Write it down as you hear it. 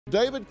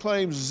David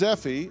claims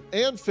Zephi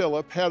and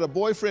Philip had a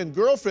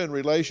boyfriend-girlfriend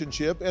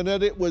relationship and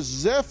that it was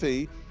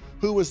Zephi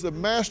who was the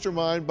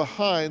mastermind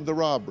behind the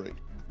robbery.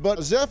 But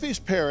Zephi's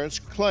parents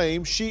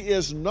claim she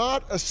is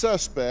not a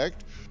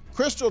suspect.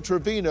 Crystal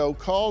Trevino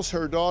calls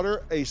her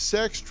daughter a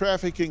sex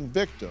trafficking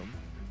victim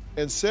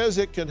and says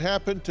it can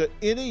happen to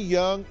any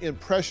young,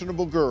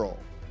 impressionable girl.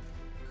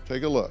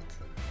 Take a look.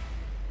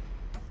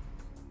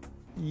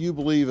 You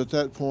believe at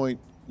that point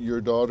your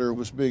daughter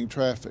was being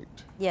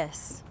trafficked?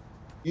 Yes.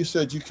 You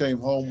said you came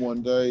home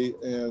one day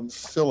and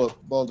Philip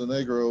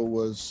Baldenegro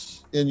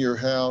was in your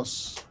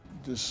house,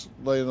 just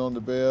laying on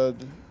the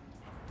bed.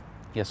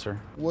 Yes, sir.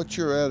 What's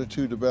your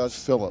attitude about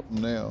Philip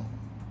now?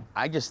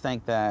 I just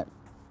think that,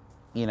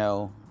 you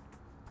know,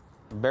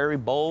 very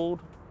bold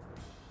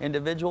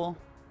individual,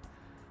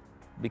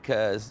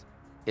 because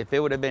if it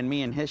would have been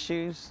me in his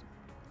shoes,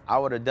 I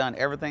would have done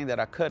everything that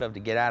I could have to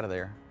get out of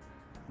there,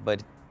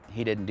 but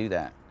he didn't do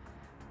that.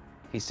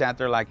 He sat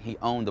there like he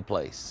owned the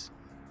place.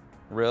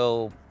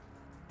 Real,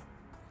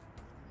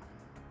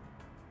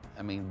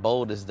 I mean,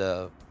 bold is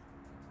the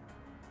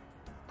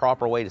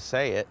proper way to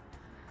say it,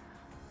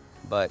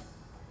 but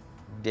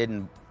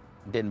didn't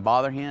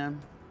bother him.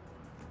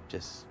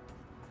 Just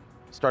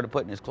started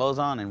putting his clothes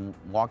on and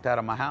walked out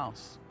of my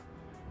house.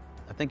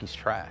 I think he's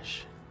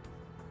trash.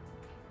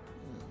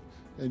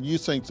 And you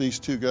think these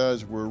two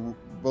guys were,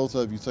 both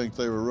of you think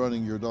they were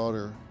running your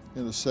daughter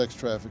in a sex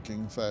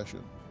trafficking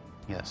fashion?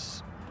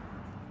 Yes.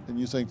 And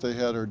you think they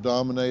had her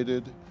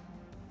dominated?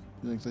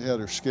 You think they had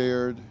her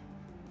scared?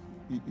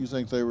 You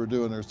think they were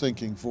doing their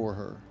thinking for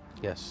her?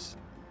 Yes.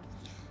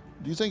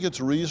 Do you think it's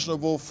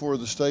reasonable for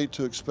the state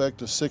to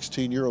expect a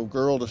 16-year-old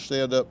girl to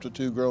stand up to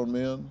two grown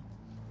men?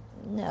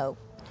 No.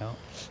 No.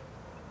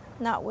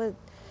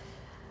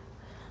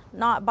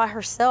 Not by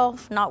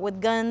herself, not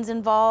with guns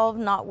involved,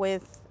 not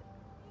with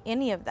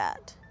any of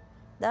that.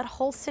 That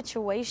whole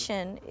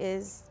situation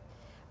is,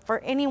 for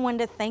anyone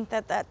to think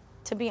that,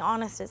 to be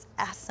honest, is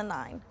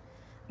asinine.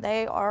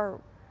 They are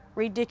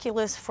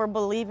ridiculous for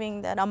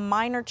believing that a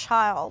minor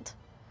child,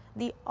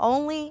 the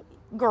only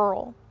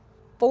girl,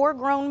 4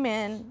 grown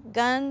men,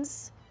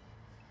 guns,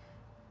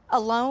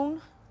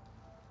 alone,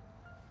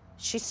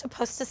 she's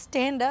supposed to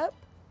stand up.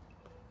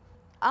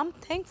 I'm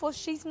thankful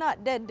she's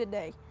not dead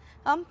today.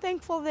 I'm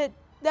thankful that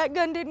that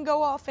gun didn't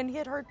go off and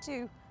hit her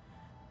too.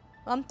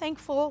 I'm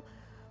thankful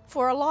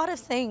for a lot of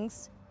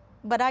things,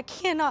 but I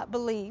cannot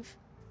believe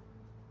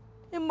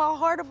in my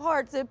heart of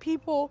hearts that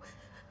people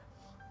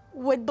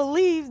would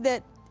believe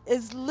that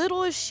as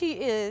little as she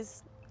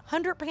is,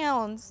 100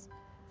 pounds,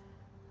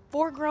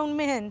 4 grown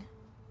men,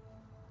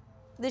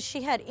 that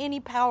she had any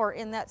power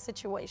in that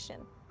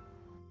situation.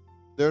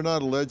 They're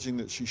not alleging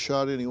that she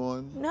shot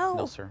anyone? No.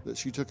 No, sir. That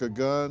she took a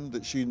gun,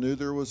 that she knew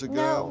there was a gun?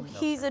 No,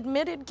 he's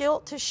admitted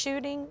guilt to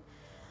shooting.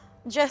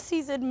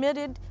 Jesse's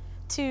admitted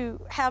to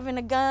having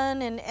a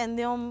gun and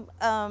them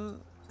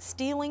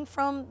stealing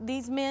from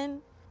these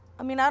men.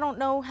 I mean, I don't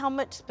know how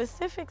much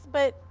specifics,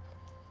 but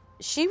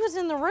she was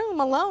in the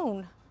room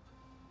alone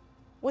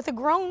with a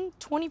grown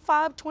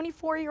 25,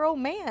 24-year-old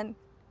man.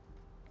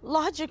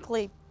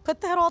 Logically,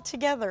 put that all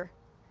together.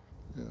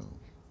 Yeah.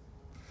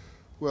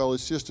 Well,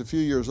 it's just a few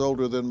years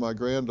older than my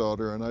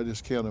granddaughter, and I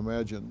just can't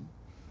imagine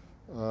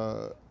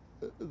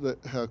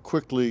how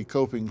quickly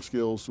coping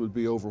skills would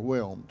be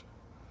overwhelmed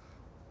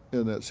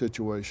in that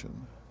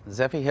situation.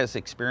 Zephi has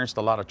experienced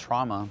a lot of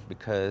trauma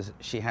because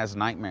she has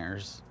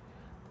nightmares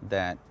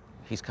that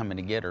he's coming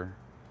to get her.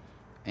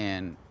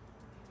 And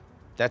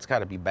that's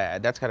gotta be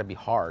bad. That's gotta be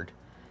hard,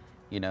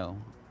 you know.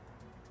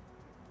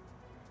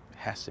 It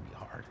has to be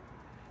hard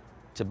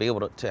to be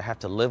able to have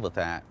to live with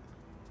that.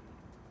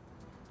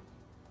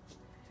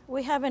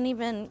 We haven't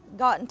even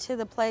gotten to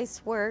the place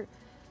where,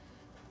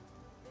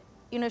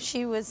 you know,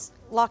 she was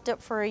locked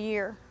up for a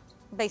year,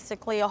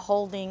 basically a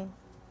holding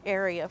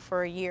area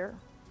for a year.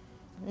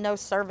 No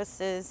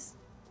services.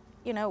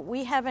 You know,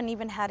 we haven't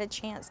even had a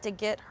chance to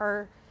get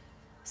her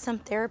some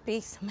therapy,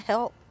 some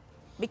help,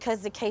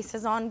 because the case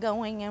is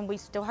ongoing and we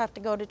still have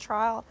to go to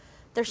trial.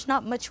 There's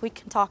not much we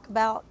can talk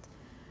about,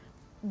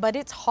 but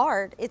it's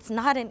hard. It's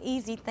not an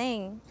easy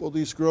thing. Well,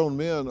 these grown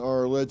men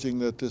are alleging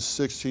that this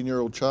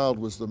 16-year-old child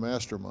was the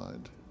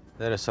mastermind.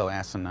 That is so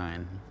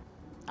asinine.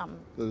 That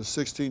a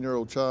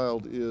 16-year-old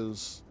child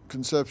is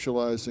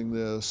conceptualizing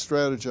this,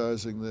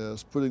 strategizing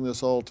this, putting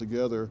this all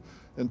together,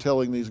 and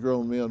telling these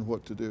grown men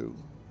what to do.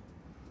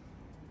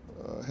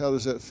 How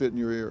does that fit in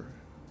your ear?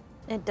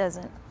 It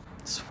doesn't.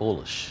 It's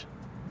foolish.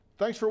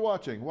 Thanks for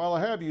watching. While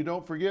I have you,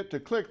 don't forget to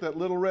click that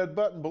little red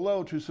button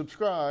below to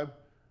subscribe.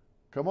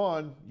 Come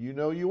on, you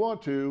know you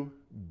want to.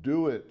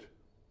 Do it.